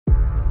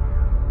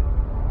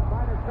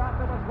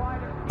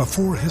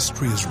Before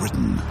history is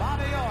written,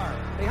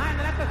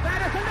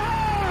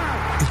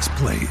 it's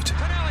played.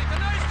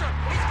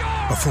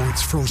 Before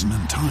it's frozen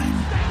in time,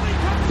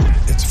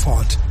 it's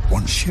fought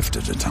one shift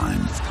at a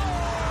time.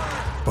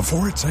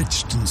 Before it's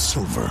etched in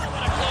silver,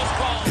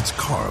 it's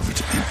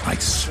carved in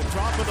ice.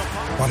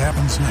 What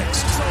happens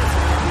next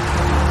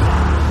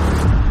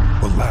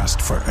will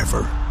last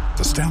forever.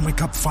 The Stanley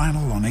Cup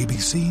Final on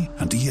ABC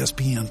and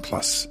ESPN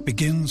Plus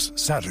begins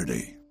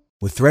Saturday.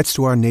 With threats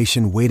to our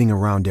nation waiting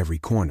around every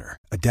corner,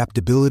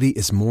 adaptability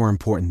is more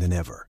important than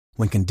ever.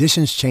 When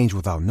conditions change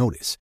without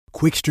notice,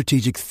 quick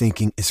strategic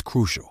thinking is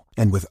crucial.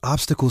 And with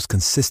obstacles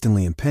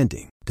consistently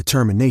impending,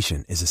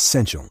 determination is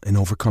essential in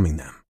overcoming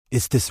them.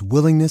 It's this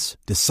willingness,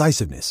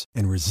 decisiveness,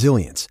 and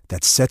resilience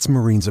that sets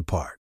Marines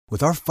apart.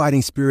 With our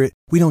fighting spirit,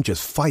 we don't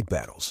just fight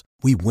battles,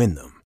 we win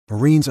them.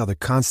 Marines are the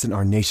constant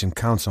our nation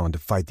counts on to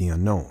fight the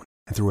unknown.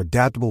 And through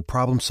adaptable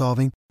problem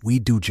solving, we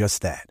do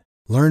just that.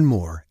 Learn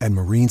more at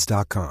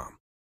marines.com.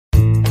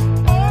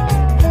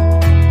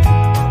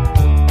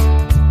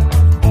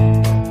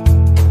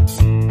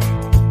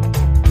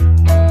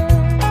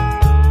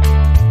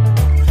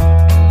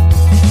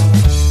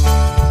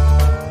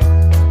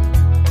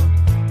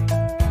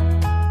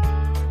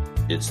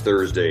 It's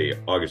Thursday,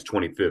 August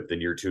 25th,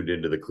 and you're tuned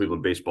into the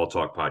Cleveland Baseball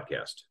Talk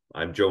podcast.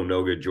 I'm Joe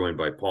Noga, joined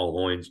by Paul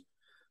Hoynes.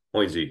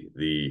 Hoynesy,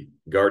 the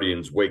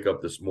Guardians wake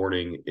up this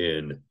morning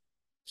in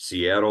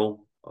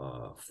Seattle,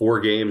 4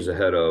 games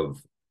ahead of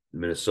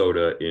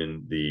Minnesota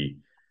in the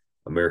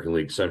American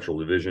League Central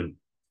Division.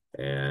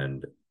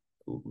 And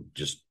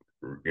just,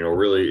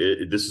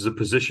 really, this is a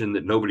position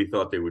that nobody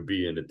thought they would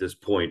be in at this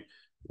point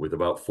with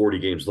about 40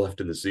 games left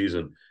in the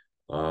season.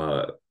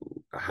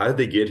 How did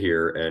they get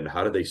here, and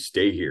how do they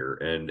stay here,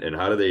 and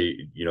how do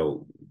they,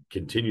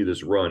 continue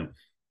this run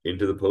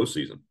into the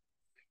postseason?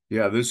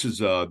 Yeah, this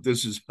is a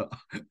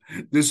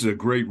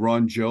great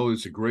run, Joe.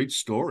 It's a great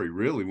story,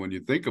 really, when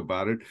you think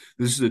about it.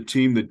 This is a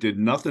team that did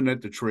nothing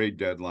at the trade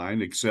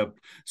deadline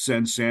except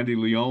send Sandy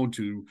Leon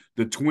to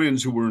the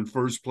Twins, who were in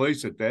first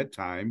place at that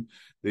time.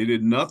 They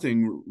did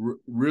nothing,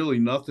 really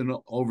nothing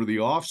over the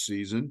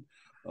offseason.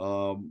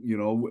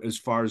 As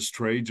far as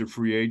trades or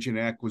free agent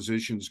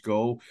acquisitions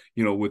go,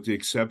 with the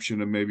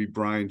exception of maybe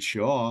Brian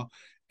Shaw.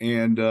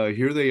 And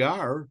here they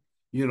are,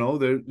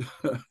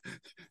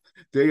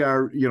 they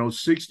are,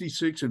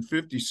 66 and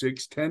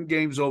 56, 10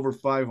 games over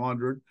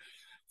 500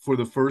 for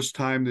the first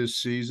time this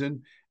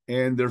season.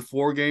 And they're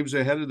 4 games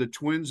ahead of the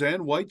Twins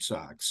and White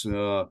Sox.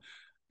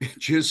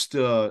 Just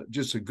a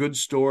good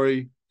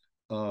story.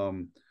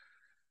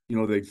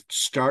 They've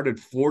started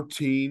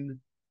 14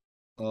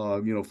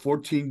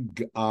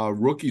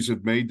 rookies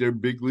have made their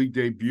big league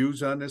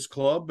debuts on this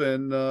club,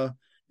 and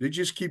they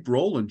just keep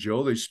rolling,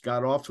 Joe. They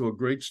got off to a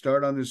great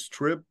start on this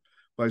trip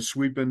by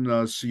sweeping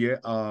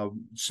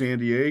San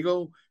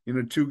Diego in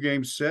a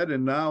 2-game set,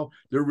 and now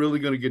they're really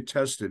going to get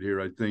tested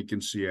here, I think,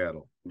 in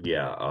Seattle.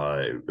 Yeah,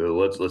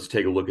 let's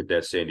take a look at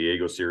that San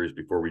Diego series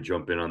before we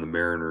jump in on the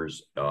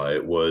Mariners.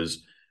 It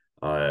was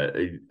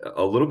a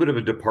little bit of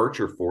a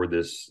departure for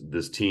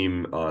this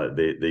team.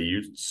 They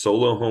used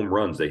solo home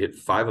runs. They hit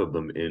 5 of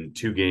them in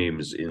 2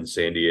 games in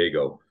San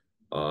Diego.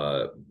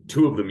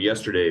 2 of them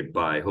yesterday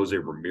by Jose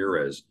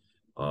Ramirez.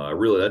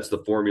 Really, that's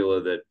the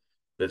formula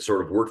that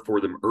sort of worked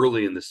for them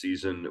early in the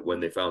season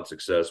when they found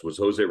success, was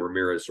Jose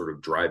Ramirez sort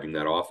of driving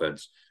that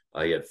offense.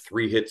 He had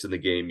 3 hits in the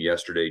game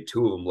yesterday.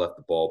 2 of them left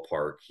the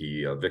ballpark.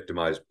 He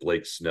victimized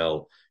Blake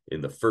Snell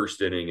in the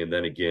first inning, and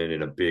then again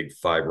in a big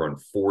 5-run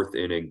 4th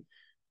inning.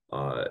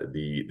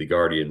 The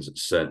Guardians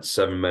sent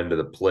 7 men to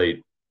the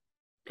plate,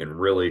 and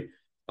really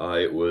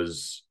it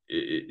was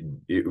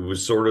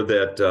sort of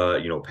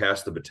that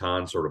pass the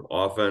baton sort of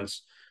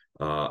offense.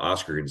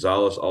 Oscar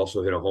Gonzalez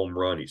also hit a home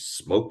run. He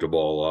smoked a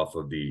ball off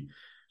of the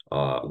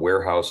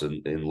warehouse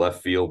in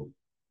left field,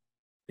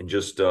 and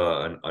just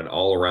an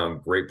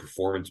all-around great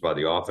performance by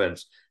the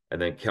offense.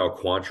 And then Cal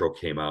Quantrill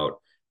came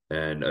out,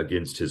 and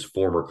against his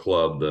former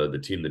club,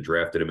 the team that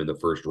drafted him in the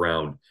first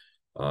round,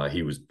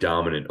 he was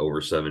dominant over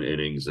 7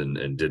 innings and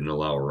didn't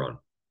allow a run.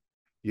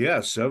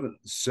 Yeah,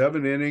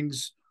 seven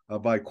innings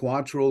by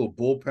Quantrill.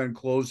 The bullpen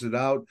closed it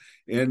out.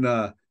 And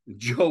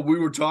Joe, we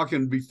were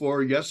talking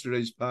before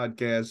yesterday's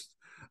podcast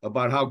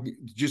about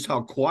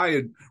how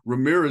quiet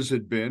Ramirez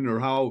had been, or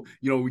how,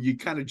 he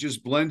kind of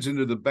just blends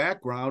into the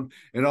background.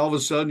 And all of a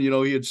sudden, he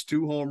hits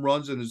 2 home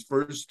runs in his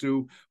first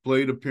 2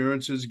 plate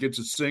appearances, gets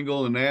a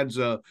single and adds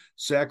a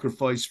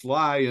sacrifice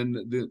fly. And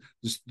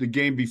the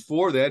game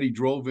before that, he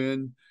drove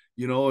in,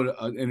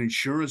 an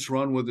insurance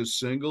run with a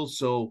single.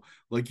 So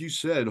like you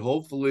said,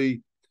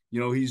 hopefully,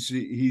 he's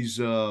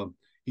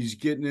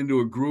getting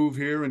into a groove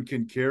here and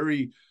can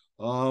carry,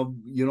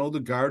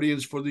 the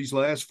Guardians for these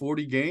last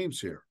 40 games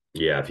here.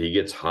 Yeah, if he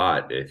gets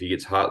hot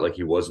like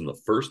he was in the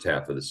first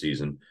half of the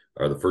season,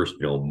 or the first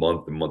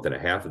month and a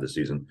half of the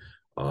season,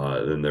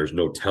 then there's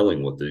no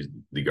telling what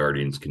the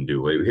Guardians can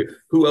do.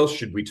 Who else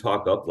should we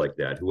talk up like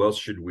that? Who else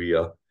should we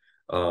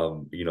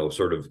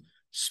sort of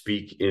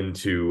speak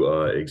into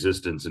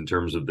existence in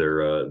terms of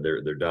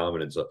their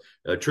dominance.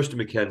 Tristan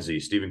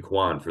McKenzie, Stephen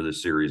Kwan for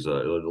this series.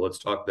 Let's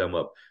talk them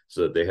up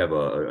so that they have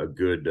a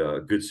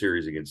good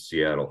series against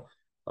Seattle.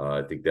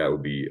 I think that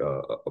would be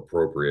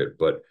appropriate.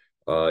 But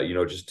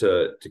just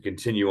to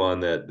continue on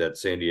that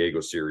San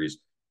Diego series,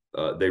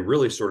 they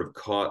really sort of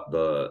caught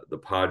the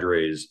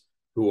Padres,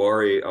 who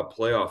are a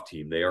playoff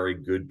team. They are a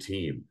good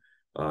team.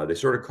 They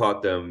sort of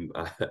caught them.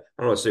 I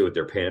don't want to say with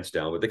their pants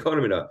down, but they caught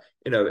them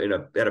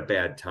at a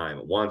bad time.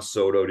 Juan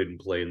Soto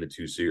didn't play in the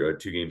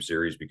two-game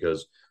series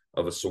because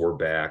of a sore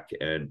back,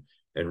 and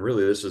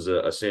really this is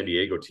a San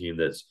Diego team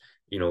that's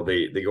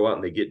they go out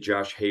and they get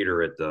Josh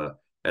Hader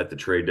at the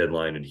trade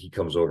deadline, and he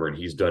comes over and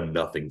he's done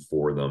nothing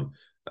for them.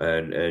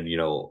 And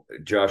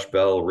Josh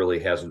Bell really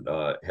hasn't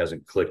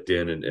clicked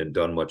in and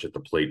done much at the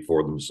plate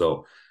for them.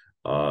 So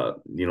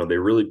they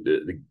really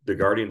the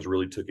Guardians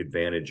really took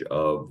advantage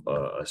of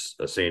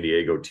a San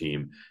Diego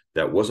team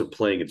that wasn't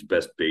playing its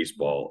best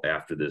baseball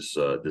after this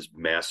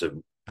massive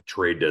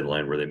trade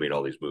deadline where they made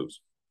all these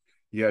moves.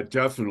 Yeah,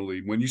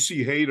 definitely. When you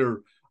see Hader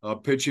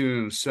pitching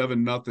in a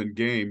 7-0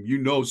 game,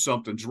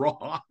 something's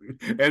wrong,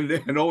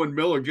 and Owen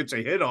Miller gets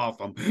a hit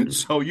off him,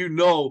 so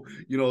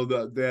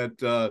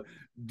that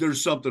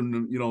there's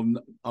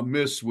something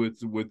amiss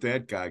with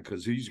that guy,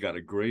 because he's got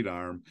a great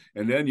arm.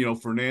 And then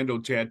Fernando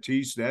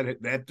Tatis,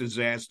 that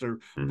disaster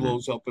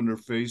blows up in their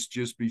face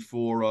just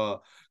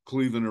before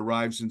Cleveland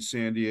arrives in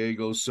San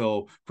Diego.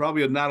 So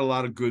probably not a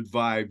lot of good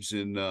vibes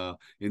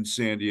in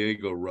San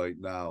Diego right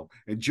now.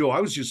 And Joe,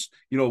 I was just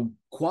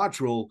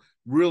Quantrill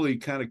really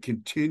kind of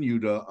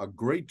continued a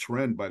great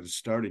trend by the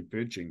starting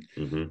pitching.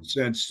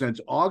 Since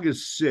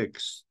August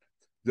 6th.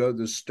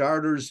 The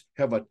starters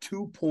have a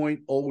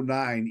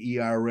 2.09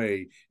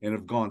 ERA and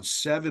have gone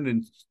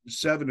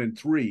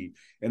 7-3.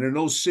 And in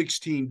those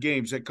 16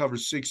 games, that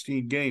covers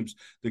 16 games,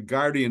 the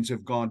Guardians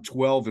have gone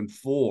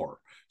 12-4.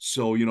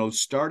 So,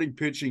 starting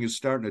pitching is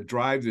starting to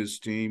drive this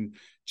team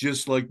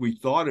just like we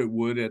thought it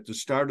would at the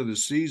start of the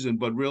season,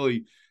 but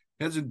really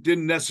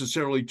didn't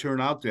necessarily turn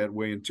out that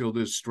way until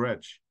this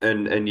stretch.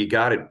 And you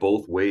got it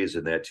both ways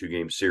in that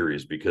 2-game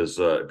series because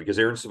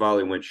Aaron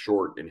Civale went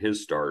short in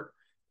his start.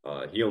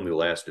 He only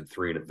lasted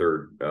 3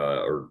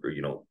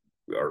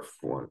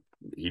 1/3,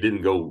 he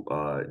didn't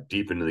go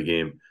deep into the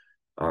game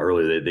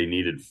early. They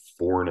needed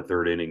 4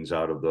 1/3 innings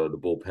out of the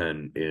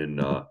bullpen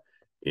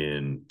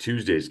in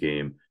Tuesday's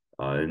game.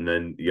 And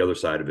then the other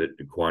side of it,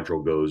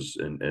 Quantrill goes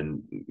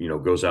and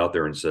goes out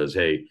there and says,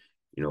 hey,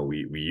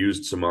 we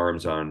used some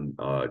arms on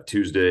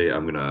Tuesday.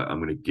 I'm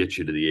gonna get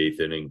you to the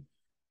 8th inning,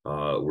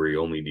 where you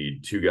only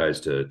need 2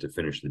 guys to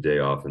finish the day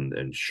off,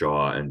 and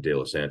Shaw and De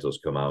Los Santos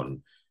come out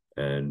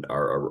and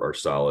are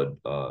solid,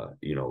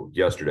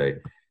 yesterday.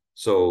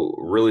 So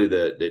really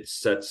it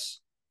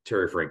sets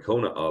Terry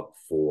Francona up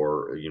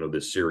for,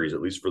 this series,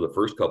 at least for the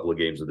first couple of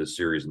games of this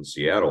series in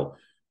Seattle,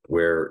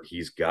 where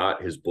he's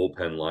got his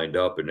bullpen lined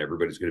up and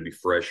everybody's going to be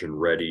fresh and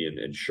ready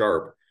and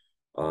sharp.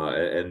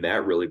 And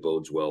that really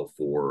bodes well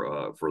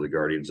for the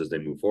Guardians as they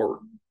move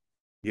forward.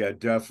 Yeah,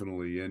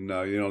 definitely. And,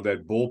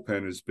 that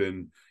bullpen has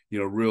been,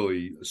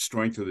 really a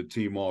strength of the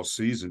team all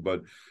season.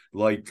 But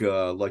like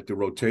the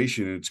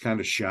rotation, it's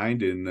kind of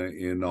shined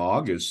in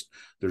August.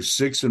 They're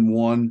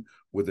 6-1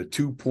 with a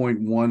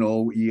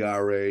 2.10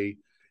 ERA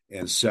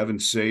and 7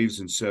 saves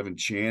and 7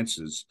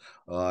 chances.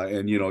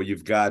 And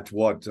you've got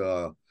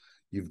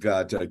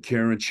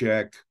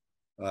Karinchak,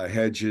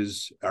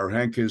 Hedges,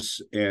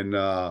 Arhenkis, and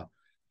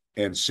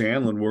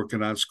Sandlin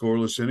working on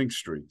scoreless inning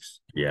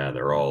streaks. Yeah,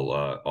 they're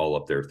all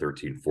up there,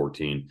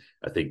 13-14.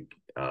 I think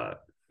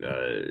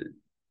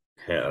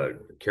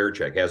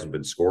Karinchak hasn't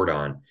been scored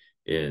on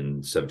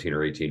in 17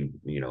 or 18,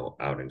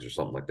 outings or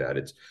something like that.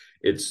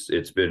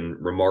 It's been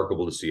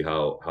remarkable to see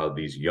how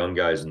these young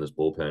guys in this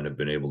bullpen have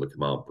been able to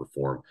come out and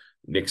perform.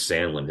 Nick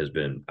Sandlin has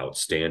been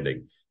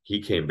outstanding.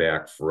 He came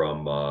back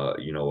from a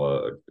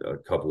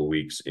couple of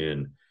weeks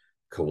in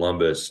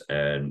Columbus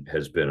and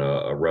has been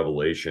a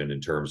revelation in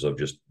terms of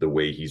just the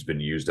way he's been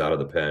used out of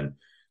the pen.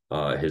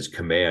 His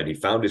command, he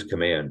found his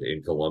command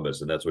in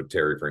Columbus, and that's what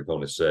Terry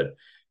Francona said.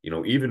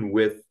 Even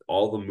with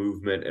all the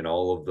movement and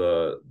all of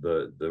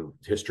the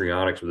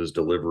histrionics with his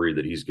delivery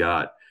that he's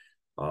got,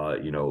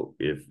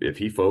 if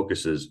he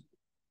focuses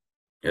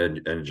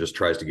and just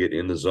tries to get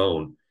in the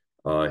zone,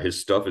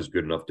 his stuff is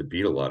good enough to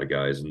beat a lot of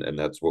guys, and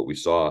that's what we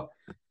saw,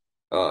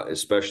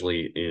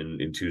 especially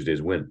in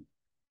Tuesday's win.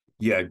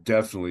 Yeah,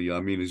 definitely. I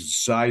mean, his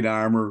side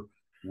armor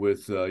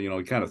with,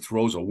 he kind of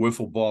throws a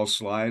wiffle ball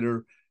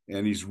slider,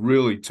 and he's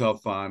really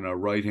tough on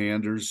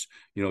right-handers,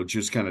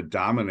 just kind of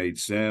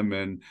dominates them.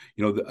 And,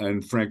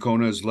 and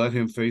Francona has let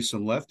him face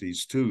some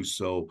lefties too.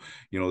 So,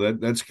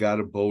 that's got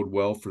to bode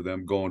well for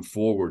them going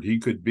forward. He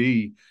could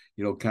be,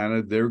 kind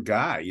of their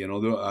guy,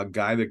 a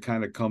guy that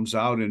kind of comes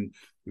out and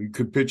you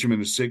could pitch him in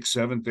the 6th,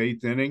 7th,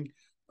 8th inning.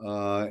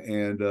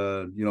 And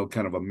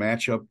kind of a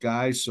matchup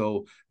guy.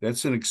 So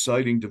that's an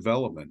exciting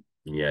development.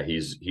 Yeah,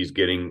 he's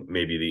getting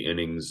maybe the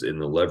innings in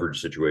the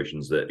leverage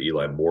situations that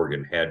Eli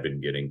Morgan had been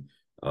getting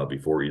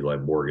before Eli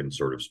Morgan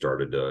sort of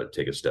started to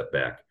take a step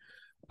back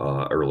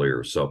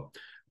earlier. So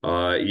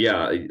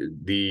Yeah,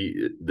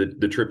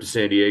 the trip to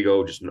San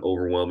Diego, just an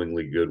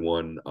overwhelmingly good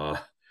one.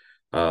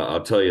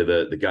 I'll tell you,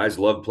 the guys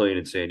love playing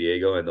in San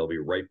Diego, and they'll be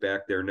right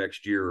back there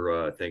next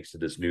year, thanks to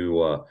this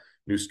new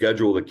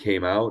schedule that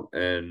came out.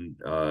 And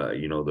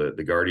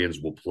the Guardians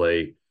will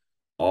play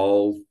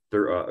all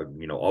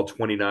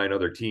 29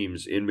 other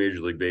teams in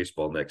Major League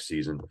Baseball next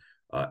season.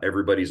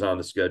 Everybody's on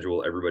the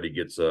schedule. Everybody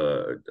gets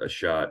a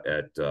shot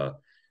at the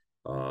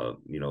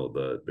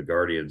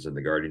Guardians, and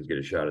the Guardians get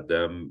a shot at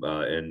them.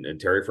 And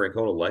Terry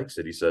Francona likes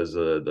it. He says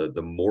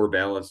the more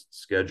balanced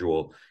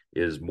schedule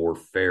is more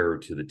fair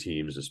to the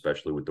teams,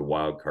 especially with the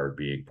wild card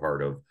being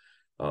part of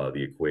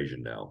the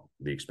equation now,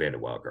 the expanded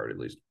wild card at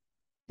least.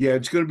 Yeah,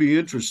 it's going to be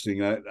interesting.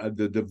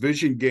 The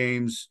division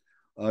games,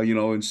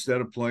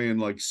 instead of playing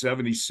like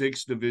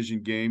 76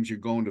 division games, you're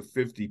going to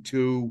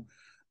 52.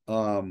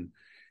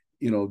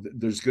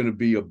 There's going to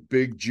be a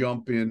big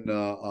jump in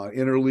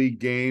interleague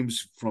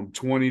games from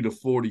 20 to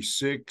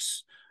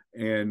 46.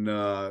 And,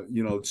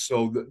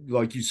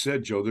 like you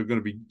said, Joe, they're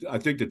going to be, I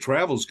think the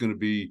travel is going to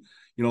be,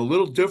 a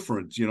little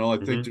different. I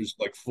think there's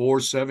like 4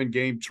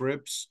 7-game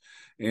trips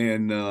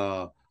and,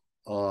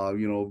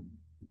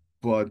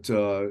 but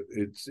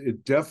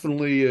it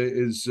definitely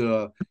is,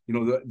 the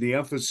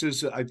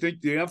emphasis, I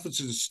think the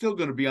emphasis is still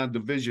going to be on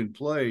division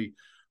play,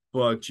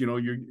 but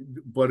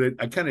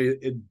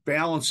it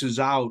balances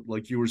out,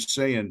 like you were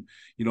saying,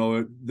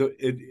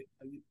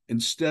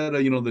 instead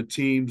of the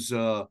teams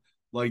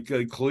like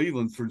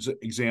Cleveland, for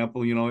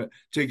example,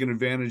 taking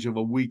advantage of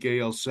a weak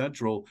AL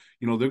Central,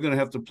 they're going to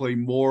have to play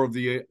more of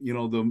the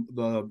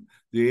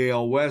the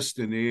AL West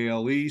and the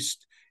AL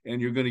East,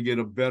 and you're going to get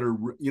a better,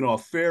 a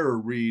fairer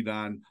read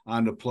on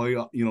the play,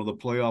 the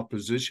playoff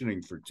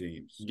positioning for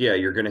teams. Yeah,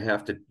 you're going to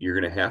have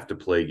to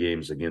play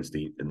games against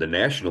the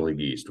National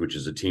League East, which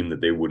is a team that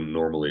they wouldn't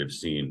normally have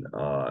seen,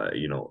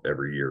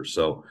 every year.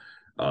 So,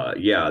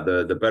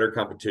 the better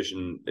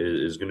competition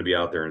is going to be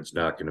out there, and it's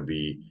not going to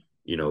be,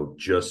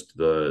 just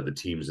the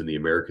teams in the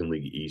American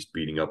League East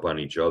beating up on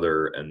each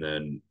other, and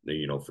then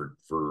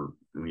for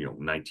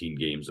 19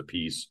 games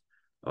apiece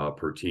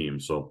per team.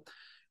 So.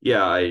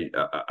 Yeah,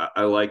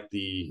 I like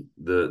the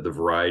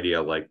variety. I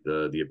like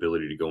the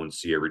ability to go and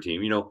see every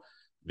team.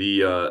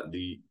 The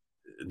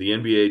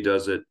NBA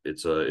does it.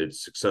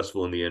 It's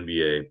successful in the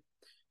NBA.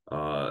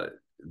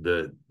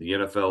 The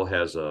NFL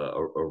has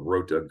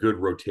a good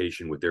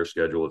rotation with their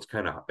schedule. It's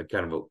kind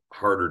of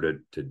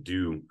harder to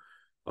do.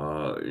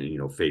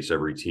 Face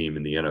every team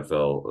in the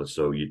NFL.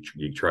 So you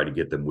try to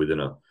get them within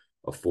a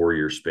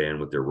 4-year span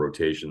with their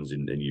rotations,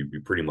 and you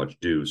pretty much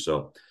do.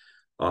 So.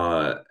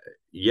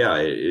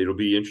 It'll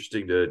be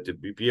interesting to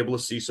be able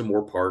to see some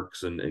more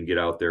parks and get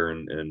out there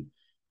and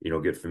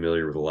get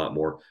familiar with a lot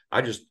more.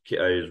 It's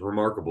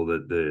remarkable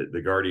that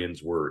the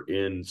Guardians were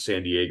in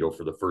San Diego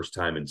for the first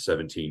time in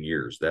 17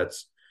 years.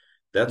 That's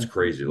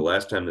crazy. The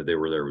last time that they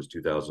were there was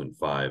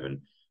 2005,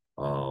 and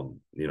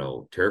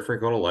Terry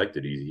Francona liked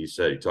it. He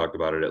said, he talked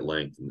about it at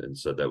length and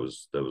said that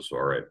was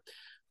all right.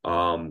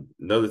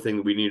 Another thing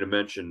that we need to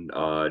mention,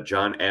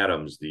 John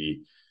Adams,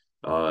 the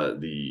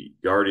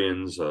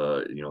Guardians,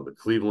 the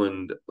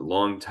Cleveland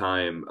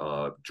longtime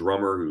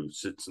drummer who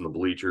sits in the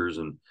bleachers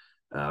and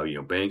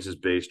bangs his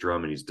bass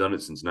drum, and he's done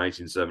it since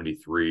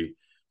 1973.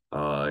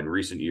 In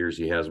recent years,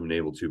 he hasn't been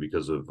able to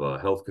because of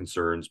health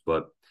concerns,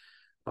 but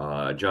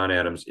John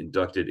Adams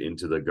inducted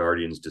into the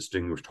Guardians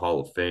Distinguished Hall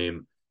of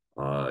Fame.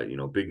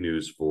 Big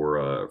news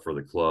for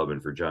the club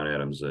and for John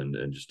Adams,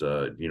 and just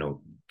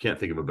can't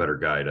think of a better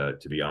guy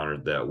to be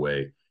honored that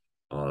way.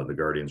 The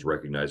Guardians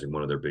recognizing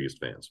one of their biggest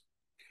fans.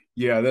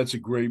 Yeah, that's a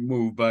great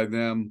move by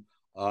them.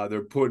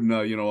 They're putting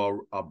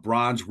a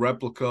bronze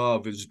replica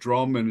of his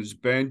drum and his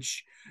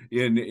bench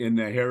in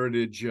the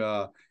Heritage,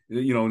 in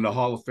the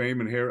Hall of Fame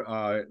and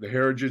the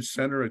Heritage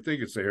Center. I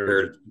think it's the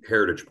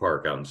Heritage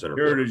Park out in center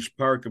field. Heritage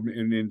Park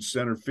in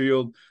center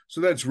field.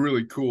 So that's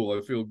really cool.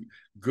 I feel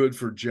good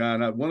for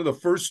John. One of the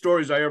first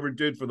stories I ever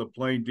did for the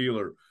Plain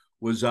Dealer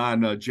was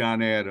on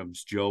John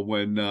Adams, Joe,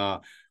 when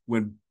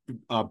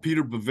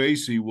Peter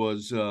Bavasi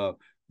was the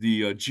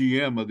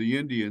GM of the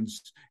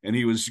Indians, and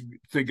he was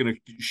thinking of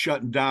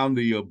shutting down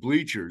the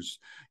bleachers,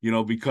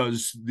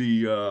 because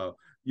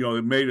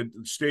it made it,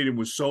 the stadium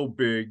was so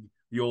big,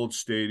 the old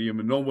stadium,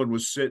 and no one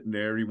was sitting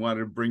there. He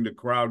wanted to bring the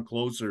crowd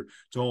closer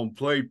to home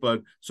plate.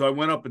 But so I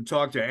went up and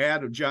talked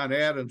to John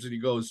Adams, and he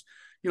goes,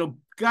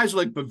 guys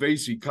like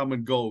Bavasi come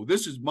and go.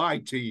 This is my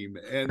team.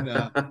 And,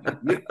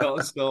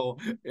 so,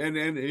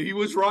 and he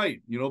was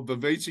right.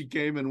 Bavasi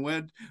came and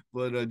went,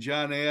 but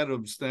John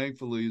Adams,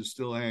 thankfully, is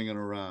still hanging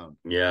around.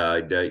 Yeah,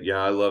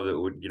 I love it.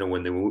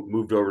 When they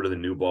moved over to the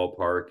new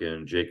ballpark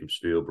and Jacobs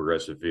Field,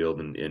 Progressive Field,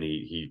 and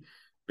he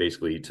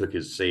basically took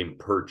his same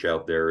perch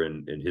out there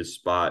in his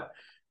spot.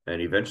 And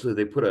eventually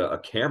they put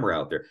a camera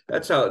out there.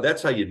 That's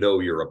how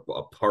you're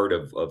a part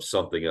of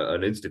something,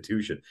 an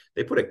institution.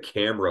 They put a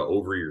camera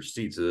over your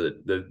seat so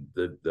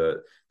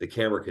that the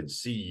camera can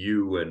see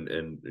you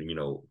and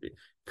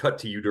cut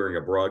to you during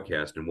a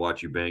broadcast and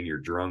watch you bang your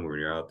drum when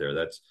you're out there.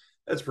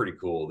 that's pretty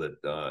cool that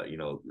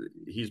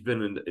he's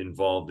been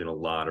involved in a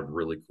lot of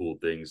really cool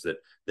things that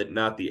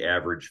not the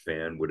average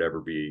fan would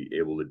ever be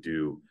able to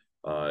do,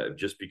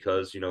 just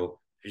because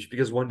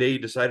one day he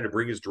decided to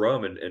bring his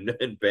drum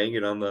and bang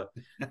it on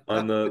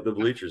the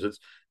bleachers.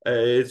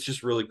 It's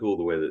just really cool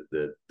the way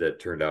that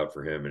turned out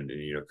for him, and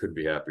couldn't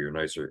be happier,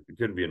 nicer.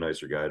 Couldn't be a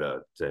nicer guy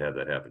to have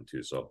that happen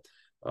too. So,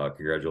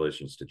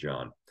 congratulations to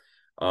John.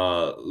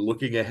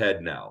 Looking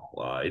ahead now,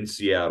 in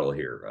Seattle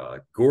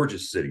here,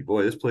 gorgeous city.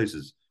 Boy, this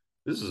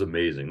is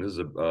amazing. This is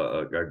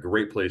a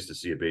great place to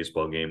see a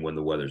baseball game when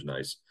the weather's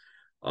nice.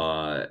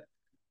 What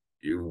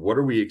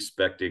are we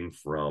expecting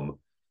from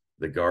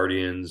the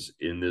Guardians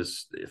in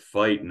this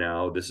fight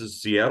now?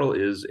 Seattle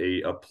is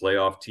a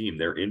playoff team.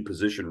 They're in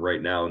position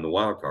right now in the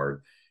wild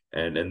card,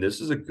 and this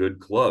is a good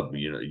club.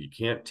 You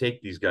can't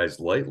take these guys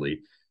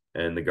lightly,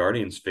 and the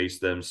Guardians face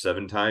them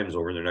 7 times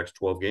over their next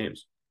 12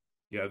 games.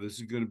 Yeah, this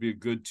is going to be a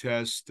good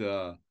test.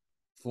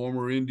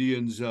 Former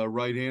Indians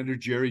right-hander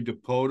Jerry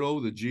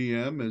Dipoto, the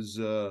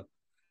GM,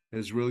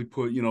 has really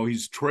put.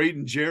 He's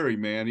trading Jerry,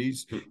 man.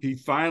 He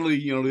finally,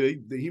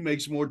 he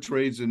makes more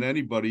trades than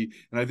anybody,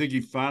 and I think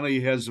he finally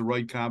has the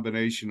right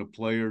combination of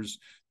players,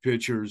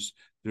 pitchers.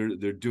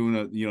 They're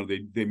doing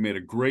they made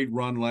a great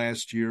run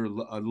last year,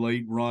 a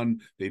late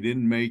run. They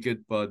didn't make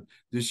it, but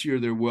this year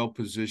they're well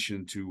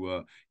positioned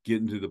to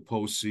get into the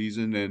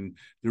postseason, and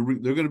they're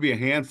going to be a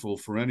handful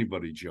for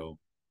anybody, Joe.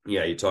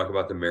 Yeah, you talk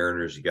about the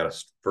Mariners. You got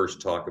to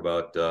first talk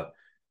about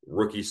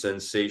rookie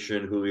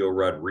sensation Julio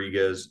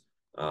Rodriguez,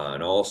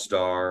 an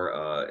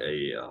all-star,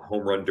 a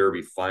home run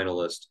derby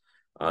finalist.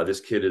 This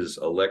kid is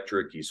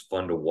electric. He's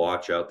fun to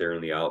watch out there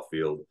in the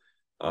outfield.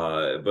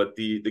 But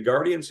the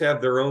Guardians have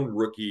their own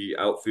rookie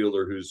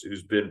outfielder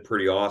who's been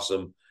pretty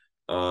awesome,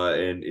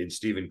 and in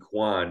Steven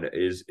Kwan.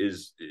 Is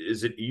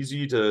it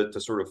easy to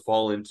sort of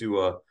fall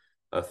into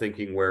a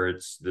thinking where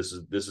this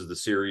is the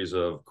series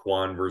of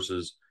Kwan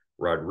versus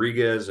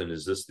Rodriguez, and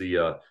is this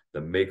the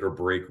make or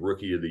break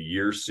rookie of the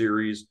year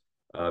series?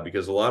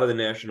 Because a lot of the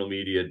national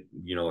media,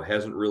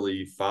 hasn't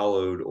really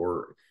followed,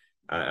 or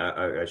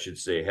I should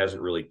say,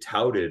 hasn't really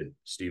touted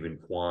Steven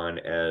Kwan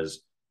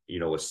as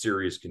a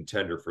serious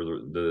contender for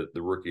the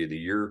rookie of the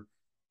year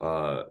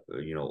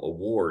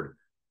award.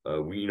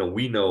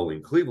 We know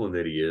in Cleveland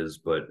that he is,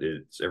 but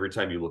it's every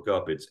time you look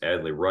up, it's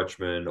Adley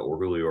Rutschman or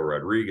Julio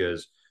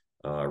Rodriguez,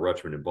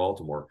 Rutschman in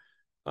Baltimore.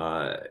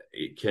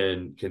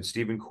 Can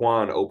Steven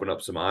Kwan open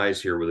up some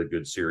eyes here with a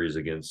good series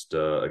against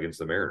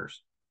the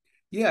Mariners?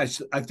 Yeah,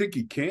 I think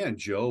he can,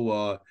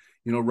 Joe.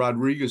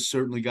 Rodriguez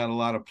certainly got a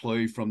lot of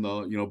play from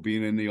the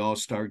being in the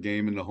All-Star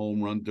game and the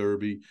home run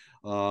derby.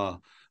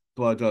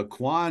 But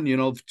Kwan,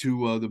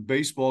 to the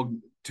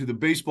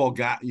baseball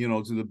guy,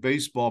 to the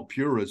baseball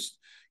purist,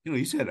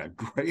 he's had a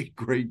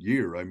great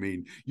year. I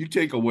mean, you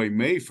take away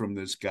May from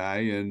this guy,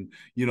 and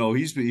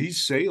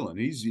he's sailing.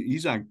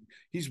 He's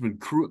been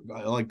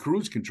like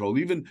cruise control.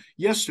 Even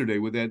yesterday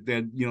with that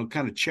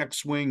kind of check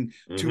swing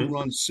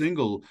 2-run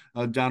single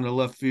down the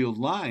left field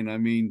line. I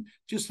mean,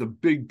 just a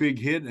big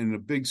hit in a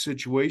big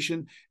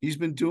situation. He's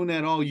been doing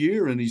that all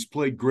year, and he's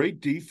played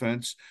great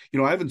defense.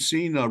 I haven't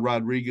seen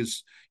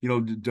Rodriguez,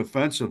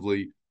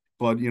 defensively.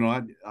 But,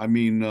 Kwan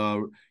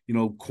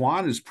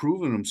has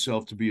proven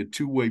himself to be a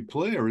two-way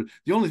player.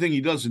 The only thing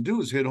he doesn't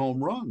do is hit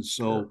home runs.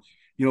 So,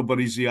 but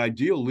he's the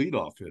ideal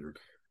leadoff hitter.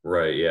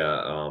 Right.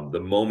 Yeah. The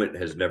moment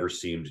has never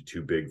seemed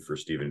too big for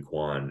Steven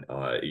Kwan,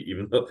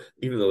 even though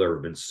there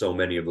have been so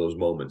many of those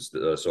moments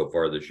so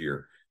far this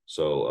year.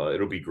 So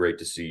it'll be great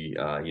to see,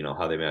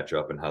 how they match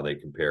up and how they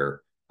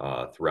compare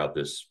throughout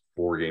this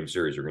 4-game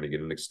series. We're going to get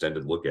an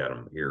extended look at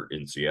them here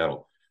in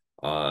Seattle.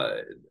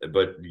 But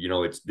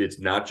it's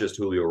not just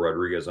Julio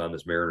Rodriguez on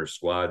this Mariners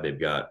squad. They've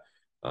got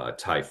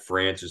Ty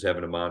France is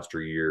having a monster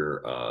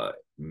year.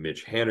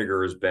 Mitch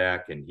Haniger is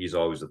back, and he's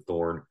always a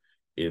thorn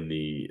in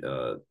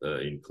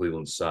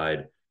Cleveland's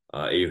side.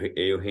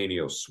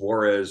 Eugenio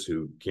Suarez,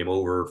 who came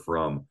over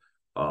from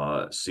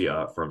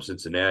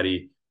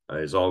Cincinnati,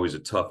 is always a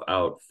tough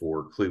out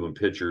for Cleveland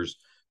pitchers.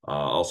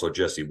 Also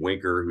Jesse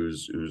Winker,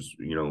 who's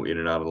in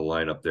and out of the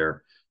lineup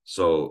there.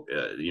 So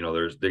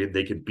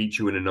they can beat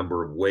you in a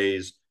number of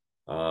ways,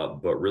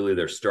 but really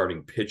their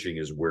starting pitching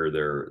is where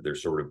they're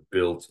sort of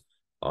built.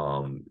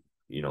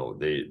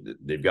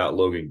 They've got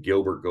Logan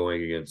Gilbert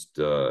going against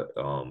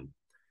Shane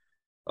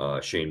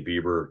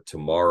Bieber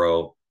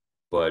tomorrow,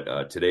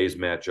 but today's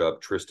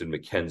matchup, Tristan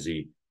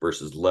McKenzie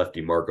versus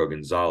lefty Marco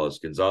Gonzalez.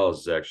 Gonzalez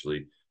is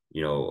actually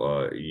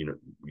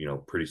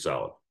pretty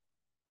solid.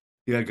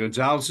 Yeah,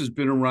 Gonzalez has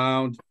been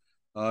around.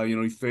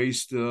 He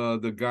faced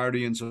the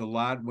Guardians a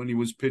lot when he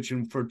was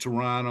pitching for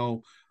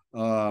Toronto.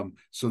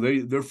 So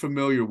they're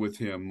familiar with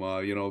him.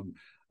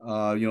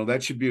 That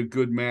should be a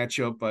good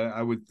matchup.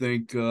 I would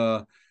think,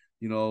 the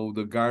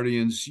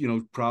Guardians,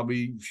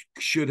 probably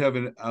should have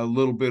a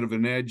little bit of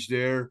an edge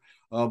there.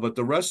 But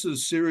the rest of the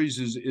series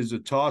is a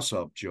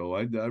toss-up, Joe.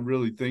 I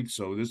really think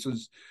so. This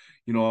is,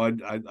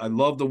 I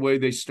love the way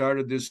they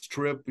started this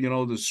trip,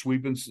 the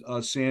sweep in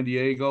San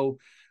Diego.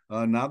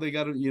 Now they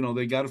got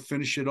to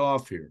finish it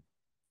off here.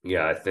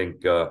 Yeah, I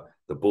think the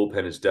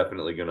bullpen is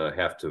definitely going to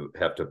have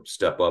to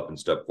step up and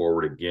step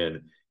forward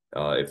again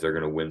if they're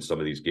going to win some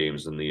of these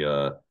games in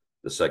the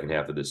second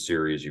half of this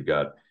series. You've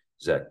got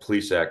Zach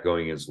Plesac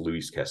going against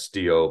Luis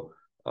Castillo,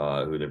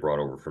 who they brought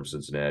over from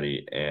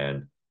Cincinnati,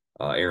 and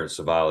Aaron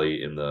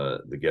Savali in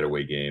the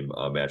getaway game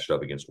matched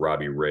up against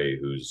Robbie Ray,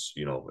 who's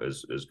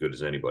as good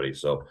as anybody.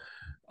 So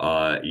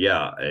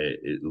yeah,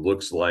 it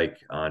looks like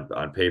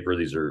on paper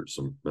these are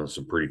some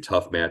pretty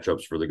tough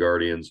matchups for the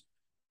Guardians.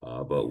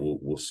 But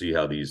we'll see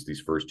how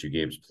these first two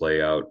games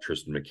play out.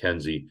 Tristan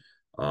McKenzie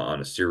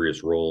on a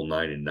serious roll,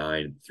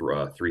 9-9 through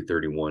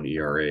 3.31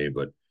 ERA,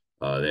 but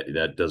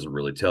that doesn't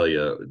really tell you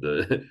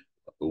the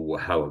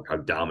how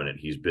dominant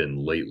he's been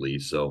lately.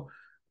 So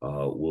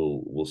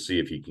we'll see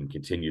if he can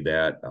continue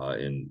that.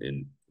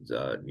 In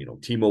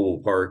T-Mobile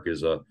Park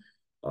is a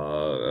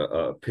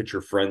pitcher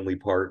friendly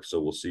park,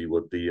 so we'll see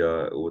what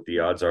the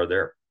odds are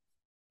there.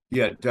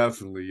 Yeah,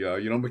 definitely.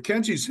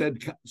 McKenzie's had,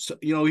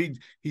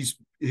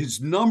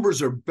 his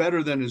numbers are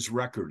better than his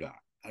record on.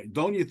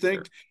 Don't you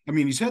think? Sure. I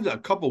mean, he's had a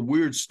couple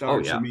weird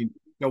starts. Oh, yeah. I mean,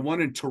 the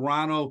one in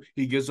Toronto,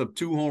 he gives up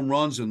 2 home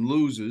runs and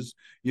loses.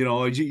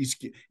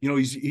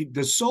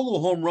 The solo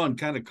home run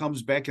kind of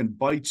comes back and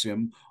bites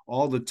him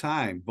all the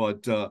time.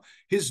 But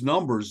his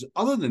numbers,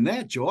 other than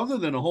that, Joe, other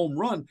than a home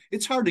run,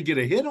 it's hard to get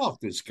a hit off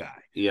this guy.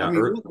 Yeah. I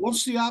mean,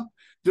 what's the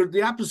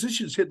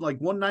opposition's hit like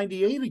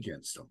 198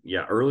 against him.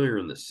 Yeah, earlier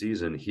in the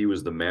season, he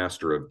was the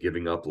master of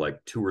giving up like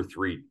 2 or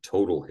 3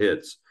 total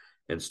hits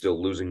and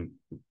still losing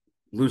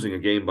a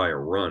game by a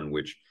run,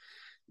 which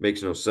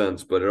makes no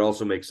sense. But it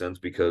also makes sense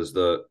because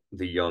the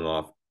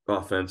young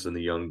offense and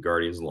the young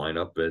Guardians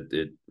lineup,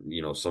 it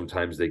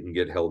sometimes they can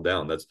get held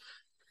down.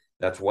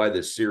 That's why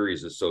this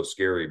series is so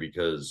scary,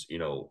 because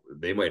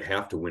they might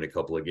have to win a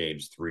couple of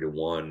games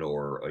 3-1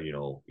 or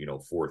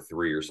 4-3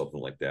 or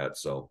something like that.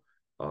 So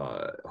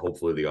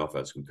hopefully the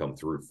offense can come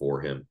through for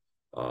him.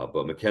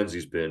 But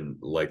McKenzie's been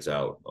lights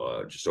out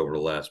just over the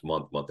last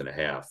month and a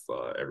half.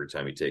 Every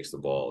time he takes the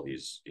ball,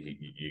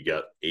 you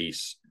got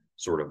ace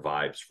sort of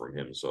vibes from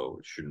him, so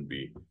it shouldn't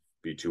be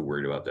too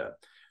worried about that.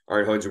 All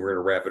right, Heinz, we're going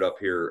to wrap it up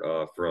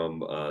here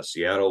from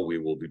Seattle. We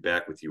will be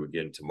back with you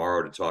again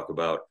tomorrow to talk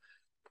about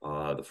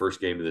the first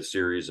game of this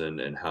series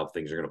and how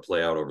things are going to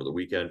play out over the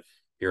weekend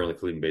here on the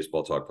Cleveland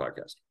Baseball Talk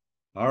podcast.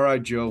 All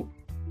right, Joe.